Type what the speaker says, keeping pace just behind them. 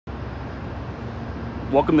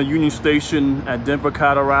Welcome to Union Station at Denver,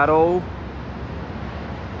 Colorado.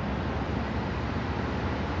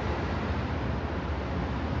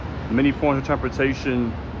 Many forms of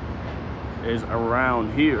transportation is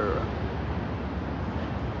around here.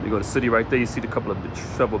 You go to the city right there, you see a couple of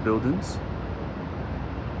several buildings.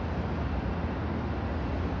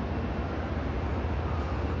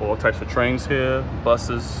 All types of trains here,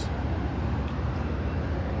 buses.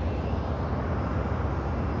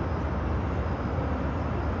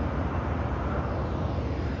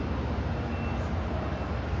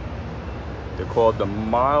 They're called the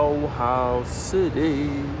Mile House City.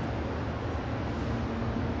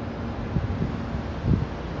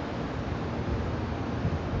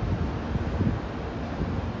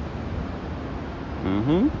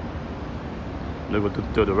 Look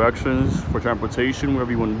at the directions for transportation,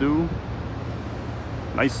 whatever you want to do.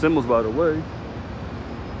 Nice symbols, by the way.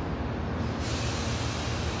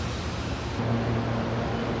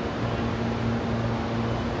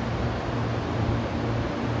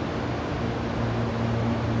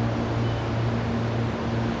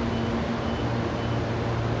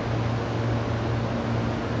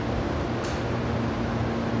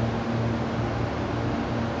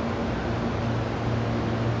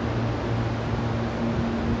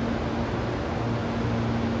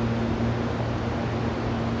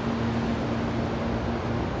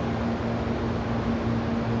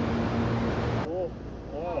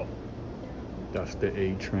 That's the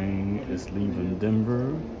A train. It's leaving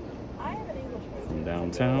Denver from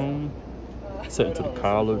downtown, heading to the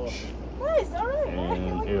college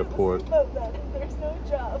and airport. There's no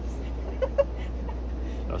jobs.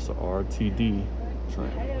 That's the RTD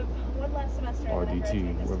train. I have one last semester.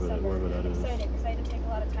 RDT, wherever that is. I'm excited because I had to take a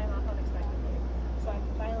lot of time off unexpectedly. So I'm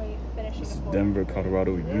finally finishing. This is Denver,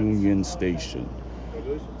 Colorado Union Station.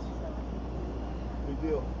 Congratulations. Big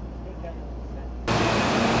deal.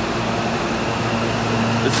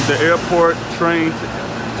 This is the airport train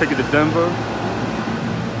taking to Denver,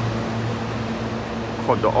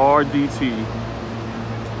 called the RDT.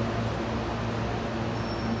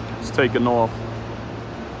 It's taking off.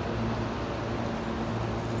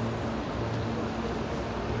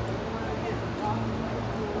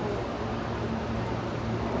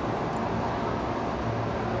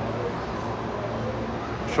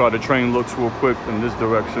 Try the train looks real quick in this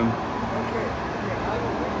direction.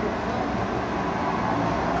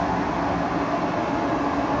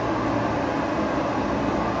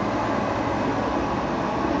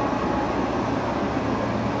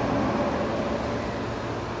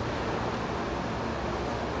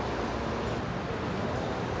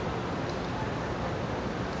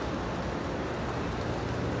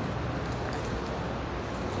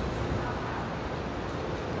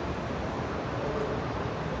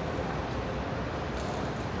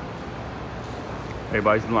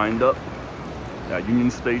 Everybody's lined up at Union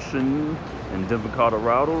Station in Denver,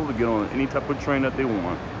 Colorado to get on any type of train that they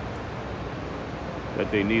want, that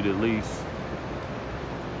they need at least.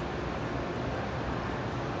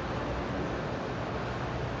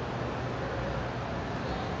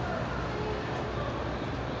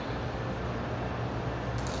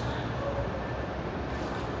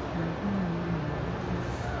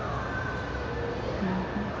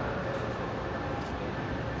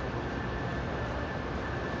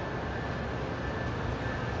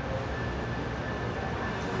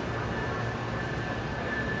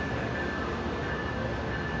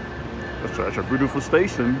 That's a beautiful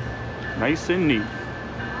station, nice and neat.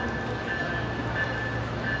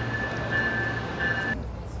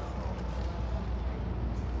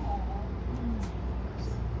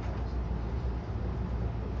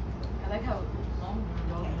 I like how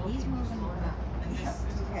he's moving around.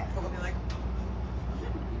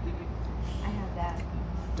 I have that.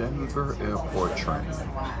 Denver Airport train.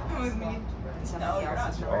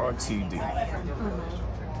 RTD.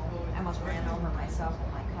 I almost ran over myself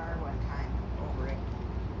in my car one time over it.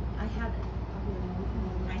 I had it.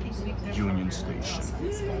 Union Station,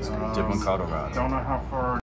 Denver, Colorado. Don't know how far